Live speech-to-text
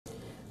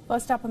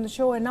First up on the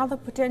show, another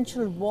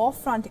potential war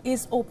front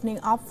is opening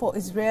up for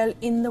Israel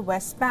in the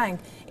West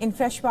Bank. In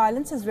fresh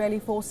violence, Israeli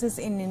forces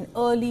in an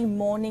early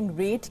morning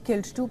raid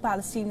killed 2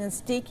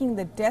 Palestinians, taking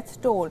the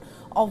death toll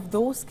of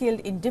those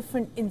killed in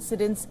different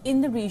incidents in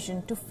the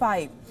region to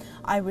 5.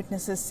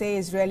 Eyewitnesses say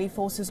Israeli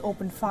forces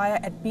opened fire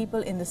at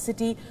people in the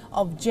city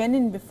of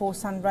Jenin before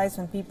sunrise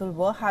when people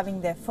were having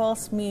their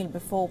first meal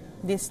before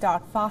they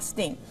start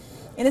fasting.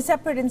 In a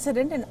separate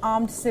incident, an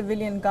armed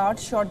civilian guard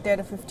shot dead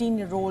a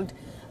 15-year-old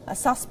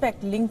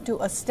suspect linked to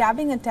a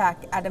stabbing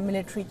attack at a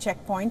military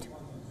checkpoint.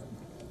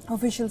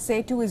 Officials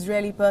say 2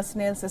 Israeli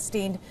personnel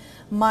sustained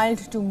mild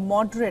to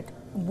moderate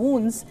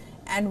wounds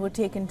and were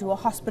taken to a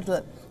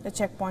hospital. The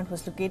checkpoint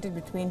was located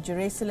between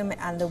Jerusalem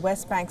and the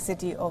West Bank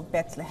city of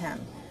Bethlehem.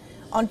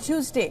 On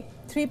Tuesday,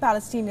 3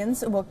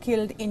 Palestinians were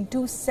killed in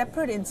 2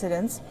 separate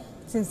incidents.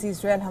 Since the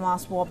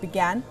Israel-Hamas war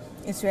began,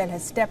 Israel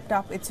has stepped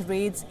up its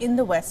raids in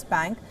the West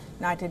Bank.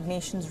 United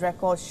Nations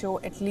records show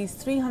at least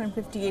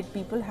 358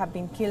 people have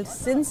been killed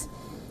since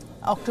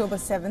October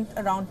 7th,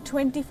 around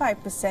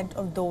 25%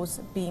 of those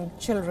being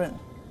children.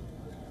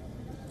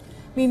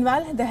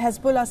 Meanwhile, the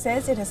Hezbollah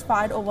says it has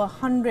fired over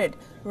 100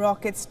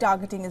 rockets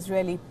targeting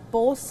Israeli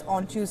posts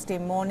on Tuesday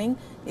morning.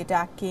 The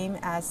attack came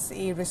as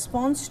a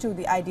response to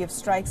the IDF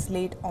strikes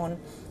late on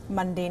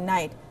Monday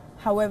night.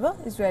 However,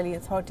 Israeli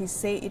authorities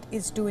say it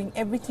is doing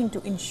everything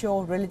to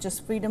ensure religious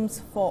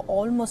freedoms for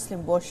all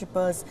Muslim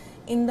worshippers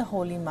in the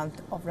holy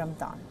month of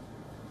Ramadan.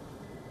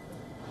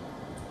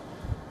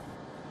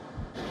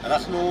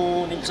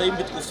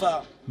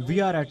 We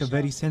are at a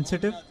very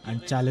sensitive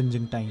and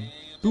challenging time.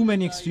 Too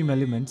many extreme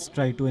elements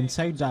try to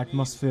incite the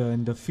atmosphere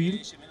in the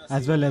field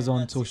as well as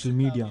on social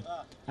media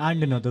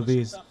and in other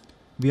ways.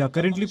 We are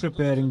currently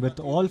preparing with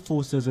all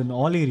forces in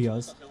all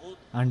areas,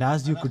 and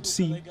as you could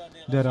see,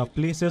 there are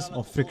places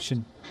of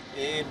friction.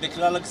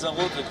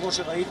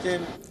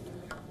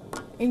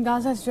 In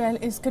Gaza, Israel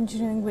is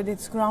continuing with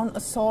its ground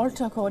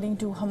assault. According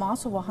to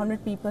Hamas, over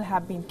 100 people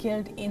have been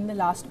killed in the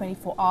last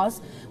 24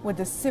 hours, with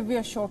a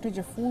severe shortage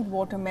of food,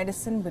 water,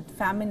 medicine, with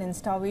famine and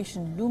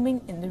starvation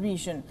looming in the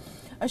region.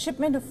 A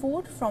shipment of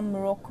food from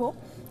Morocco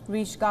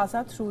reached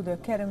Gaza through the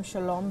Kerem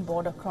Shalom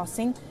border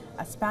crossing.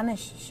 A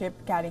Spanish ship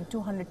carrying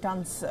 200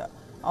 tons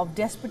of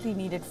desperately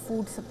needed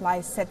food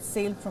supplies set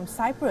sail from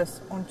Cyprus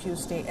on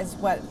Tuesday as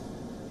well.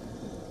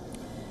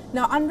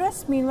 Now,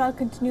 unrest meanwhile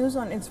continues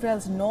on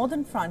Israel's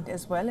northern front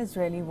as well.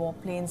 Israeli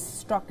warplanes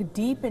struck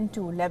deep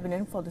into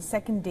Lebanon for the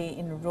second day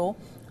in a row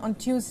on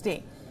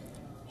Tuesday,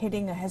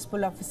 hitting a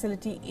Hezbollah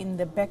facility in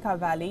the Bekaa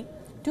Valley.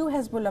 2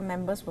 Hezbollah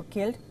members were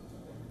killed.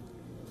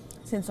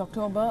 Since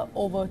October,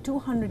 over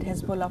 200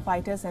 Hezbollah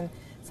fighters and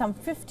some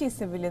 50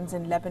 civilians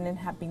in Lebanon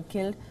have been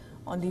killed.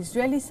 On the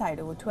Israeli side,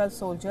 over 12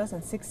 soldiers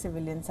and 6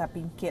 civilians have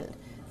been killed.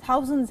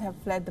 Thousands have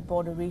fled the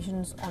border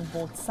regions on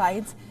both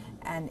sides.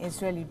 An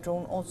Israeli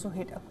drone also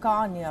hit a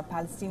car near a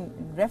Palestinian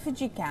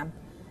refugee camp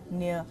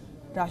near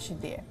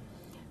Rashideh.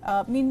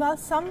 Meanwhile,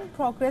 some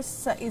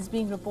progress is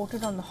being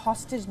reported on the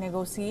hostage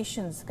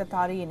negotiations.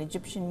 Qatari and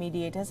Egyptian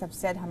mediators have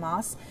said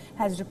Hamas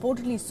has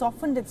reportedly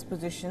softened its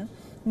position.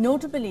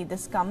 Notably,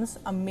 this comes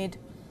amid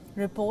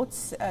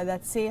reports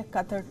that say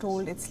Qatar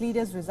told its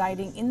leaders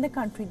residing in the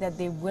country that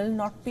they will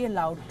not be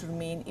allowed to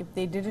remain if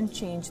they didn't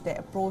change their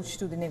approach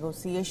to the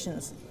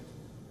negotiations.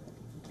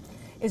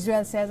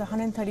 Israel says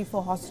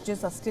 134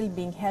 hostages are still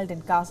being held in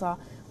Gaza,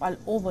 while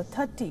over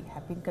 30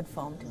 have been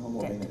confirmed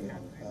dead.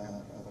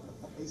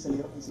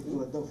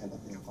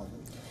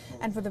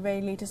 And for the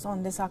very latest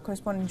on this, our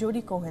correspondent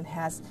Jody Cohen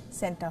has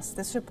sent us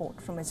this report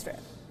from Israel.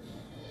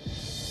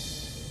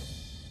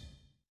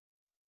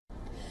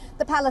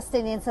 The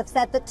Palestinians have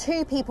said that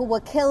 2 people were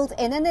killed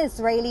in an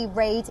Israeli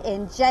raid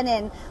in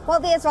Jenin. While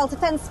the Israel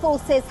Defense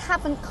Forces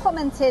haven't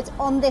commented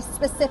on this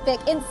specific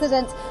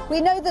incident,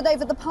 we know that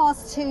over the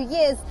past 2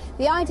 years,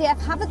 the IDF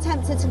have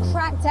attempted to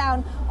crack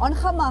down on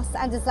Hamas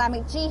and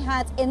Islamic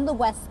Jihad in the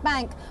West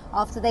Bank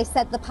after they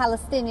said the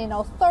Palestinian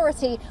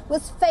Authority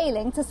was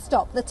failing to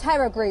stop the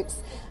terror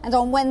groups. And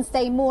on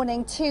Wednesday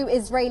morning, 2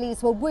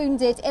 Israelis were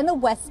wounded in a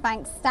West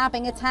Bank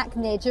stabbing attack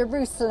near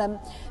Jerusalem.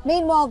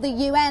 Meanwhile, the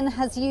UN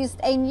has used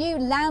a new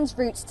land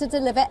route to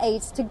deliver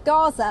aid to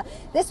Gaza.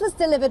 This was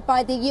delivered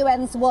by the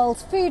UN's World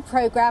Food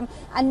Programme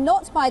and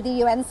not by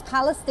the UN's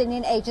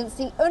Palestinian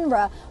agency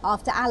UNRWA,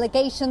 after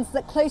allegations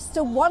that close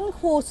to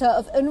 1/4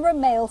 of UNRWA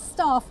male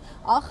staff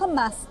are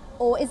Hamas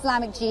or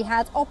Islamic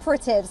Jihad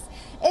operatives.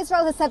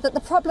 Israel has said that the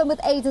problem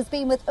with aid has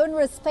been with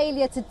UNRWA's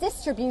failure to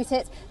distribute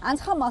it and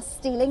Hamas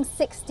stealing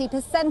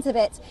 60% of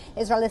it.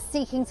 Israel is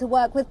seeking to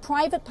work with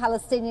private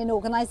Palestinian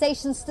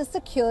organisations to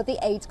secure the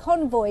aid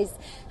convoys.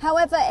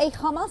 However, a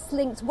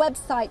Hamas-linked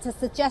website has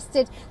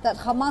suggested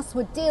that Hamas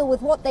would deal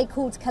with what they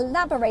called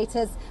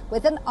collaborators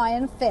with an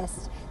iron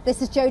fist.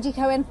 This is Jody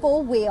Cohen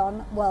for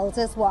WION World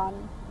as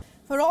One.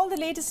 For all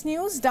the latest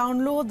news,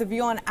 download the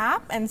WION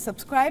app and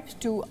subscribe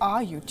to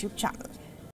our YouTube channel.